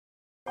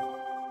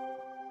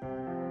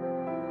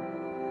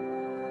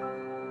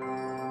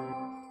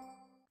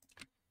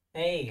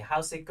Hey,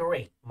 how's it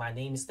going? My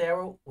name is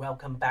Daryl.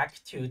 Welcome back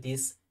to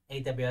this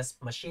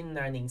AWS Machine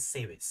Learning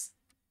series.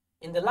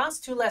 In the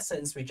last two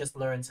lessons, we just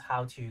learned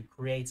how to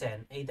create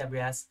an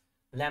AWS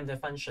Lambda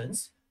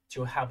functions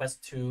to help us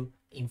to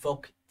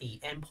invoke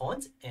the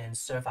endpoint and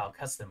serve our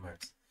customers.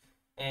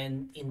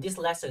 And in these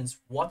lessons,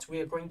 what we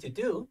are going to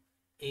do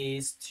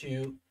is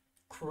to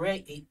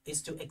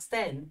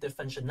extend the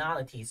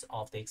functionalities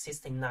of the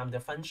existing Lambda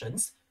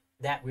functions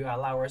that will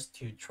allow us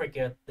to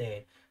trigger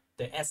the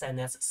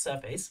SNS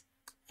service,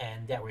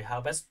 and that will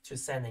help us to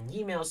send an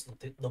emails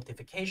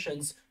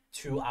notifications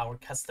to our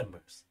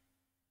customers.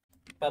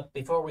 But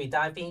before we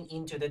dive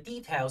into the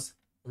details,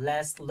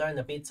 let's learn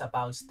a bit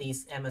about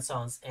this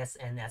Amazon's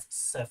SNS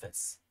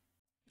service.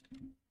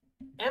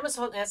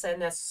 Amazon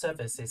SNS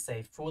service is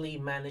a fully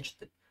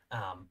managed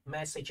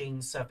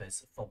messaging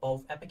service for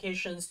both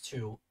applications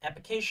to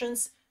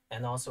applications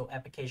and also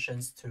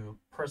applications to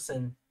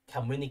person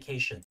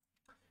communication.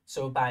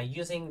 So by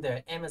using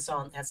the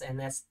Amazon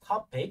SNS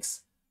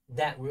topics,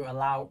 that will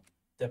allow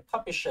the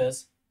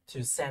publishers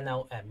to send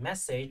out a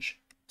message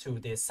to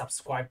the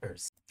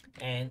subscribers.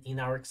 And in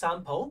our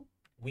example,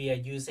 we are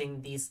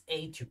using this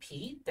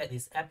A2P, that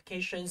is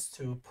applications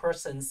to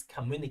persons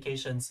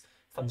communications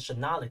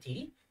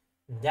functionality,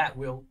 that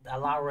will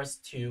allow us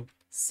to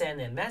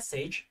send a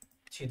message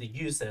to the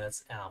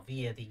users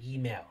via the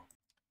email.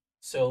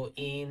 So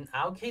in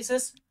our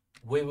cases,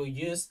 we will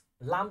use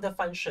Lambda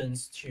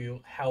functions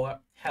to help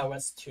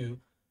us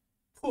to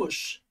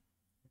push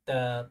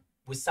the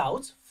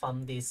result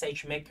from the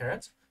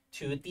SageMaker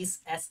to this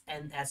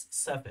SNS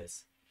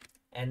service.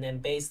 And then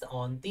based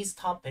on these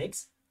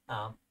topics,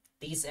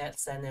 these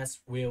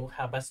SNS will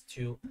help us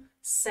to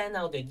send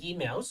out the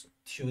emails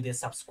to the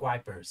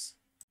subscribers.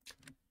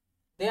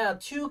 There are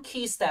two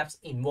key steps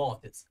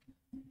involved.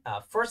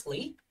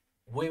 Firstly,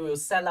 we will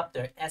set up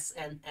the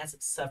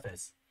SNS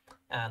service.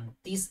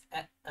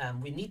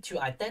 We need to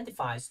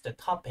identify the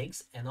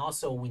topics, and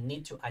also we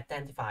need to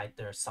identify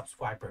the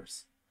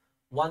subscribers.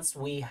 Once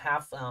we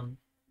have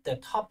the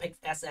topic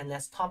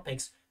SNS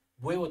topics,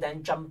 we will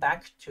then jump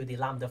back to the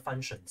Lambda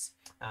functions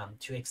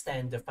to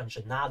extend the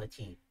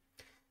functionality.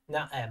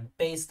 Now,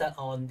 based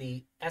on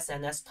the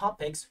SNS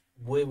topics,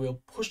 we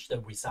will push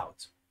the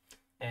result,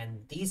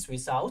 and these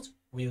results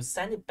will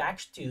send it back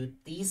to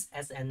this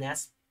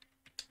SNS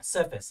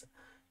service.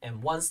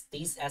 And once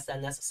this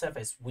SNS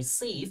service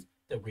receives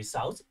the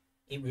result,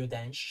 it will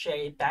then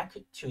share it back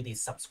to the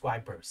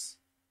subscribers.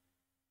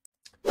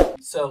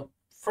 So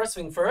first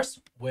thing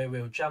first, we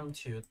will jump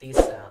to this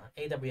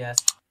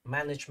AWS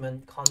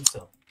Management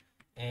Console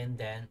and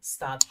then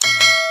start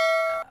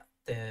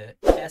the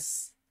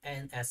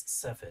SNS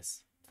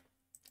service.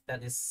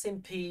 That is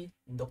simply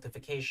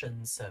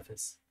notification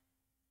service.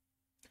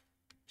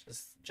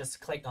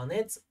 Just click on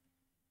it.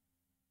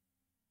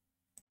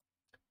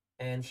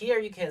 And here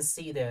you can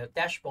see the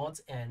dashboard,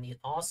 and it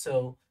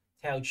also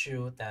tells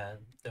you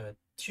the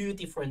two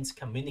different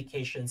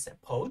communications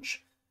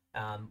approach.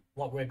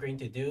 What we're going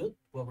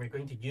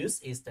to use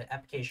is the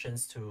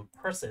applications to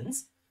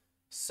persons.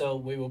 So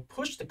we will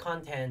push the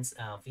contents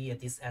via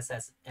this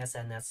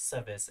SNS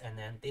service, and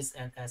then this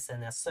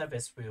SNS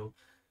service will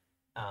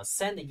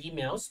send the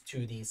emails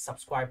to the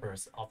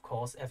subscribers. Of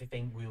course,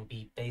 everything will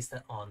be based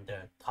on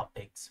the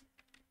topics.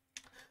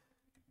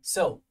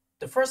 So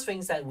the first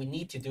things that we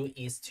need to do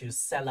is to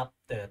set up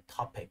the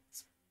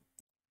topics.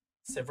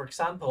 So for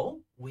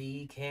example,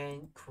 we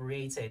can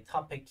create a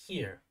topic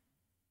here.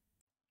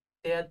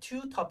 There are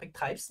two topic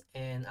types,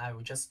 and I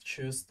will just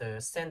choose the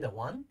standard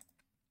one.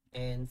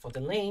 And for the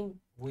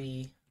name,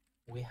 we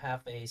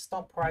have a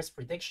stock price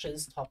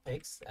predictions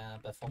topics,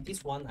 but for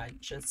this one, I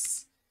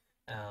just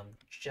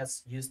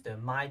use the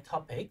my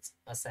topics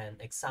as an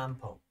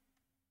example.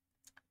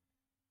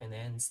 And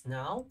then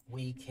now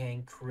we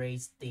can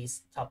create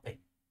this topic.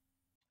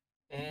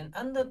 And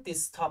under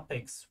these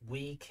topics,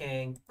 we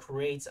can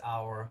create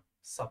our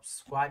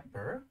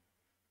subscriber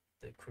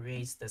that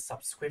creates the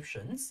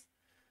subscriptions.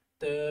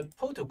 The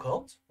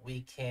protocol,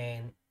 we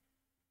can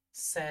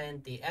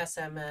send the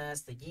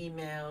SMS, the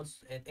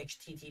emails, and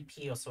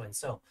HTTP or so and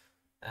so.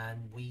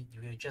 And we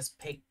will just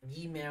pick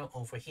email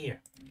over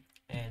here.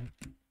 And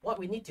what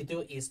we need to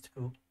do is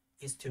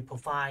to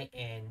provide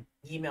an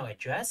email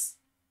address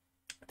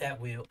that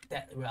will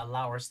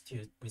allow us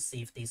to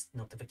receive these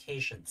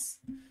notifications.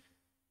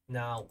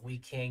 Now we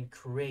can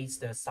create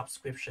the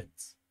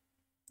subscriptions.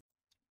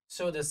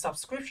 So the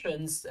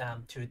subscriptions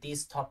to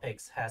these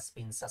topics has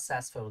been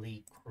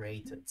successfully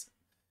created.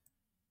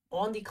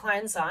 On the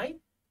client side,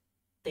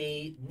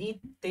 they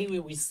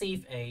will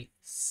receive a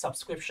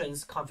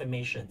subscriptions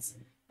confirmations.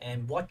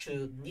 And what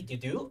you need to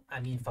do,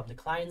 from the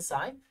client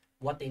side,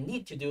 what they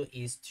need to do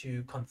is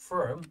to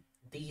confirm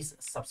these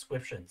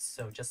subscriptions.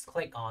 So just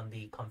click on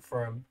the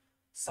confirm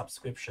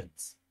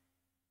subscriptions.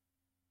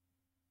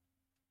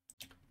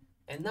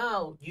 And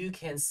now you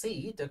can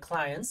see the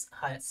clients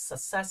have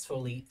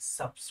successfully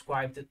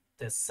subscribed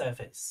the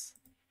service.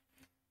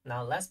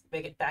 Now let's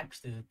bring it back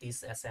to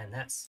this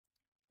SNS.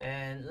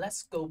 And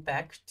let's go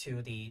back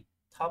to the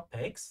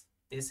topics.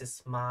 This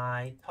is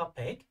my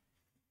topic.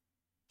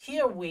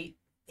 Here we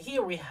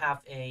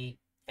have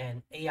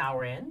an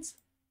ARN.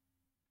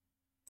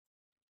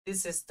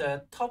 This is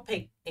the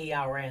topic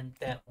ARN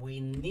that we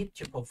need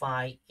to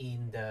provide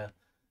in the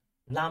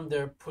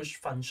Lambda push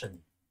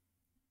function.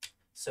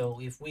 So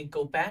if we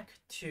go back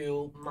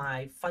to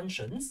my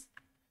functions,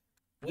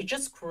 we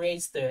just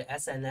create the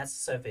SNS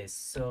service.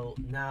 So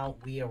now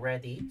we are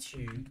ready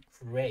to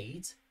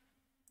create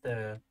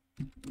the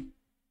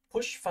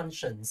push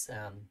functions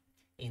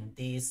in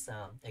this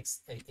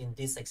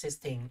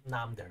existing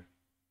Lambda.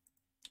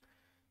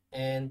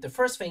 And the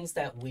first things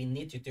that we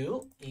need to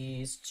do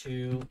is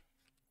to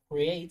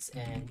create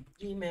an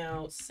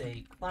email,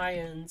 say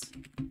client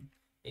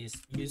is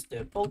use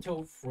the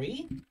photo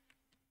 3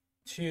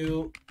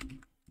 to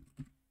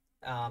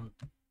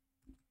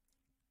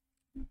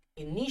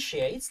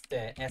initiate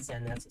the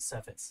SNS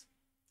service.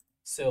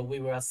 So we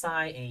will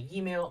assign an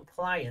email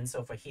client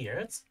over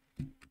here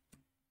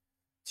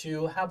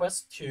to help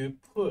us to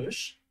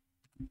push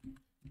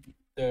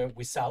the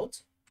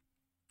result,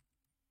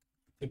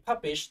 to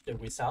publish the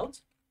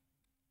result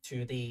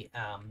to the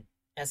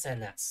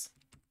SNS.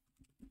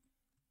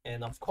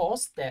 And of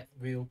course, that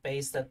will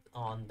base it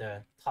on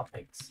the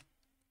topics.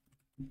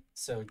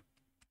 So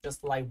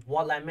just like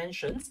what I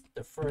mentioned,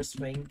 the first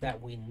thing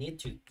that we need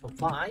to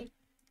provide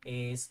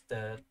is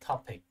the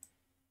topic.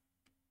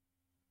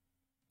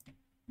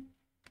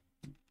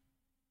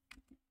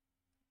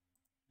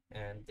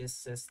 And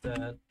this is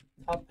the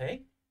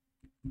topic.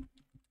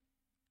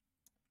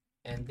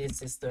 And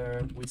this is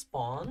the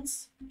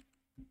response,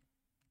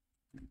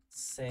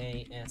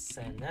 say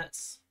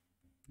SNS.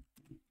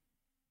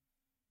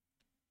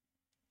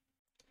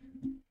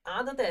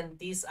 Other than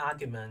these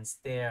arguments,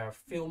 there are a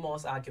few more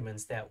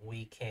arguments that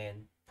we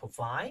can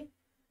provide.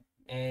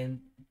 And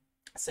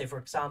say, for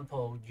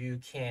example, you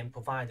can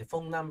provide the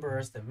phone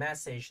numbers, the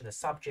message, the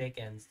subject,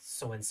 and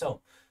so and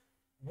so.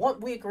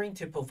 What we're going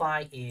to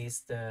provide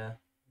is the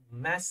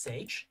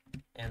message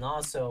and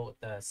also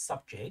the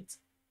subject.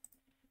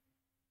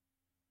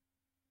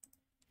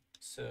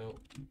 So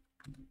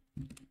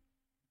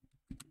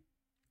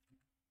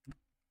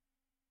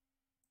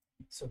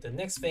the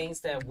next things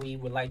that we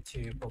would like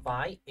to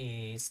provide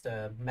is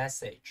the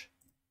message.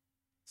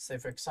 Say,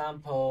 for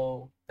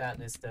example,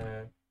 that is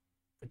the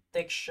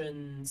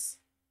predictions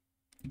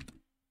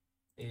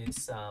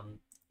is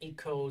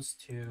equals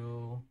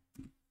to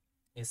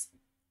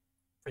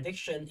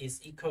prediction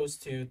is equals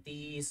to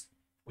these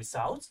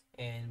results,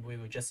 and we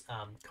will just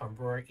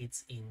convert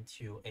it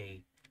into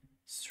a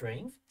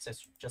string. So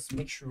just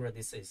make sure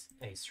this is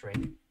a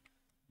string.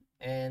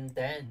 And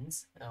then,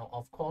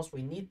 of course,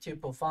 we need to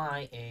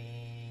provide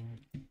an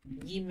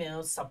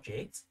email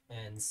subject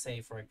and say,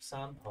 for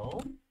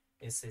example,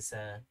 this is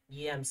a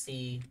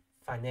EMC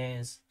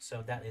finance.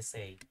 So that is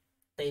a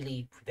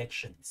daily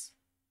predictions.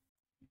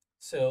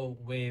 So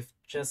with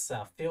just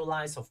a few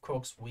lines of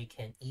code, we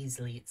can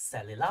easily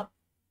set it up.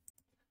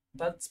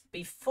 But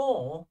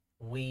before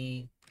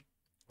we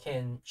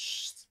can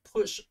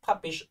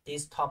publish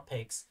these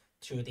topics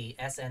to the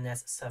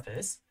SNS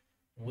service,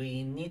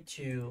 we need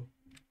to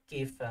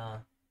give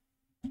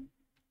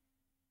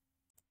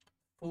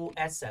full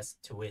access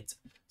to it.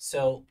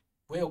 So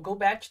we'll go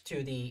back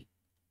to the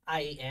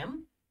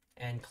IAM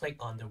and click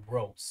on the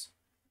roles.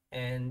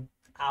 And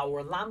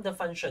our Lambda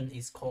function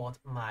is called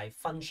my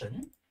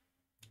function.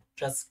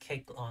 Just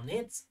click on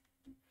it.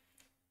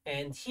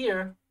 And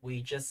here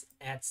we just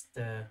attach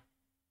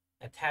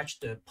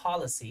the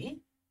policy.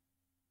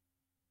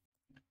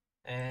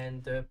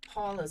 And the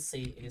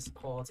policy is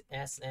called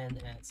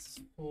SNS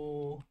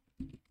full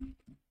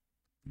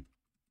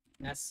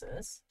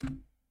access,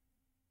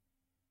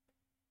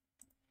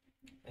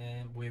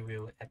 and we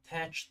will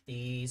attach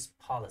this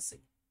policy.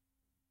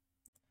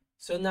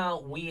 So now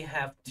we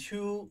have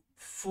two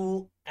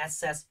full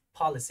access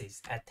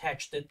policies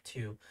attached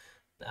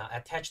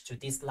to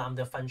these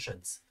Lambda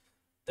functions.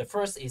 The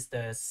first is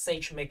the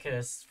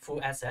SageMaker's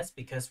full access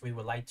because we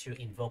would like to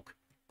invoke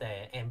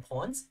the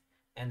endpoints,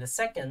 and the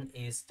second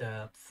is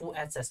the full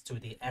access to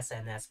the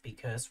SNS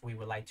because we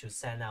would like to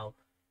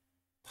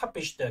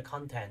publish the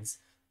contents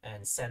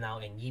and send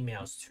out an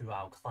emails to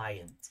our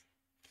client.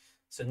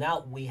 So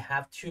now we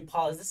have two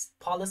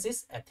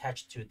policies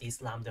attached to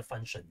these Lambda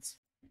functions.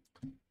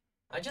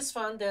 I just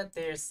found that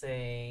there's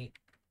a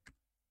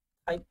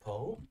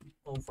typo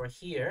over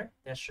here.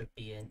 There should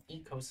be an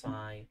equal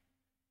sign.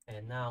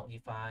 And now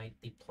if I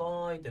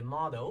deploy the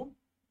model,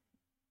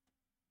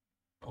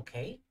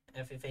 okay,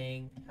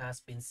 everything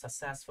has been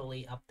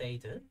successfully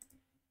updated.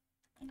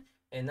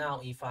 And now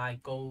if I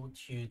go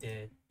to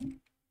the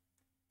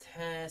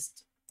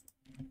test,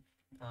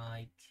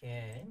 I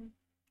can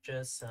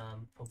just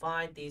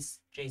provide this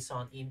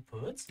JSON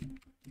input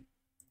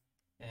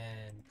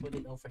and put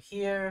it over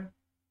here,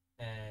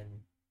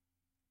 and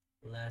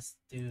let's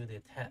do the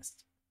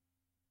test.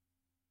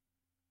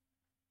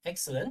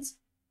 Excellent.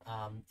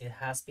 It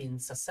has been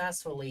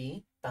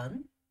successfully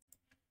done.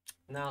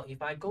 Now,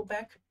 if I go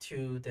back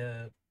to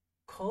the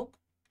code,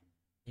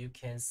 you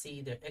can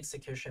see the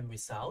execution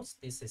results.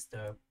 This is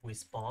the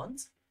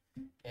response.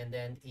 And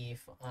then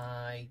if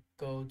I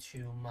go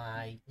to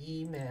my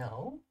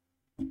email,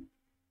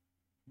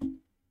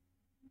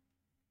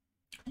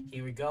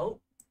 here we go,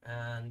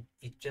 and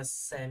it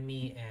just sent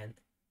me an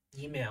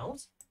email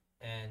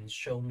and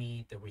show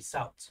me the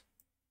result.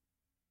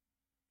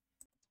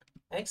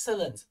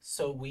 Excellent.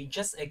 So we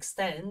just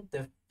extend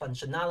the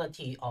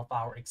functionality of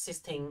our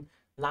existing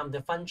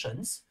Lambda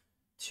functions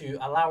to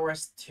allow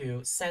us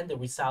to send the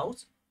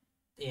result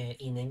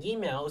in an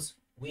emails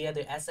via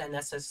the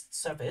SNS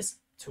service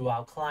to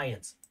our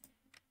clients.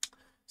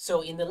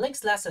 So in the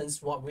next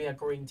lessons, what we are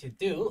going to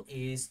do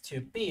is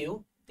to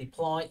build,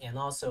 deploy, and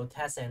also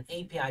test an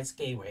API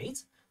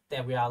gateways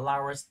that will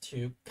allow us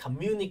to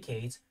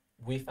communicate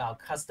with our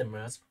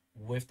customers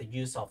with the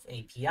use of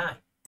API.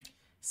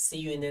 See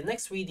you in the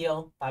next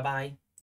video. Bye bye.